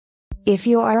If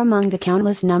you are among the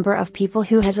countless number of people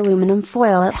who has aluminum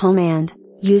foil at home and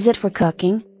use it for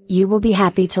cooking, you will be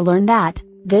happy to learn that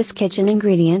this kitchen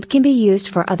ingredient can be used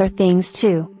for other things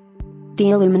too.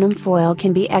 The aluminum foil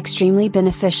can be extremely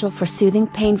beneficial for soothing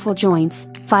painful joints,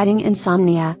 fighting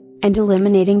insomnia, and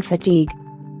eliminating fatigue.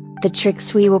 The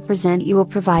tricks we will present you will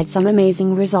provide some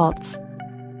amazing results.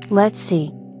 Let's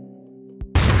see.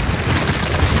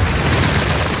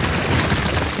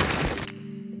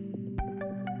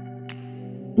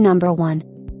 Number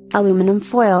 1. Aluminum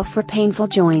foil for painful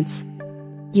joints.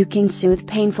 You can soothe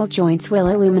painful joints with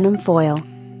aluminum foil.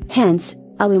 Hence,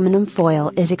 aluminum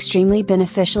foil is extremely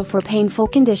beneficial for painful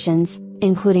conditions,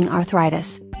 including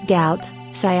arthritis, gout,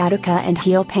 sciatica and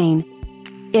heel pain.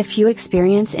 If you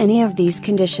experience any of these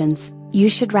conditions, you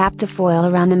should wrap the foil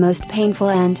around the most painful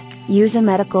end, use a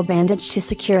medical bandage to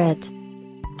secure it.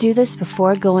 Do this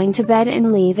before going to bed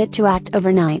and leave it to act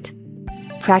overnight.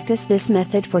 Practice this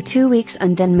method for 2 weeks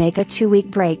and then make a 2-week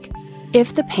break.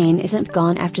 If the pain isn't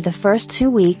gone after the first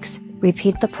 2 weeks,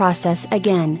 repeat the process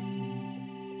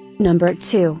again. Number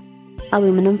 2.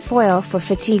 Aluminum foil for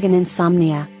fatigue and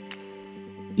insomnia.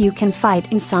 You can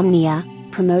fight insomnia,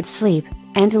 promote sleep,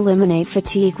 and eliminate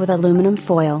fatigue with aluminum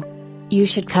foil. You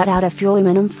should cut out a few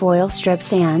aluminum foil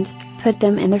strips and put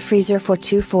them in the freezer for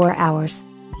 2-4 hours.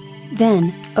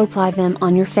 Then, apply them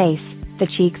on your face, the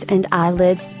cheeks and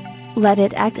eyelids. Let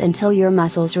it act until your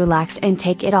muscles relax and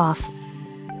take it off.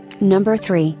 Number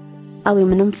 3.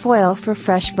 Aluminum foil for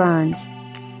fresh burns.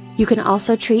 You can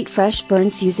also treat fresh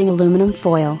burns using aluminum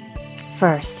foil.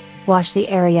 First, wash the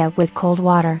area with cold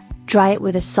water, dry it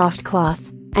with a soft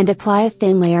cloth, and apply a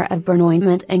thin layer of burn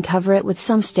ointment and cover it with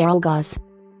some sterile gauze.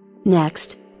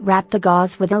 Next, wrap the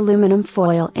gauze with aluminum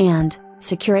foil and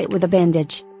secure it with a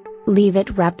bandage. Leave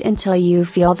it wrapped until you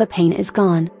feel the pain is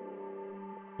gone.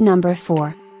 Number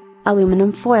 4.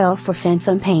 Aluminum foil for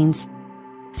phantom pains.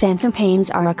 Phantom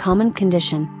pains are a common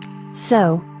condition.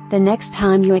 So, the next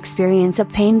time you experience a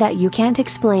pain that you can't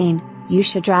explain, you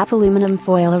should wrap aluminum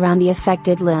foil around the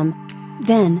affected limb.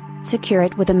 Then, secure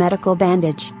it with a medical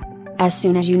bandage. As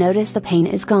soon as you notice the pain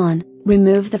is gone,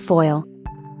 remove the foil.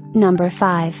 Number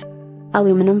 5.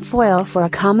 Aluminum foil for a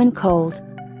common cold.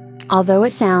 Although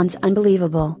it sounds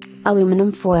unbelievable,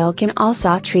 aluminum foil can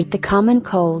also treat the common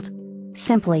cold.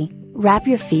 Simply, wrap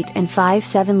your feet in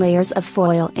 5-7 layers of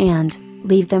foil and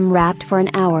leave them wrapped for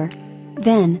an hour.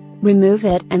 Then, remove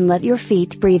it and let your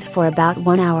feet breathe for about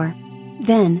 1 hour.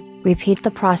 Then, repeat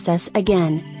the process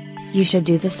again. You should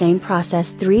do the same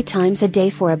process 3 times a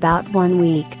day for about 1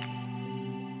 week.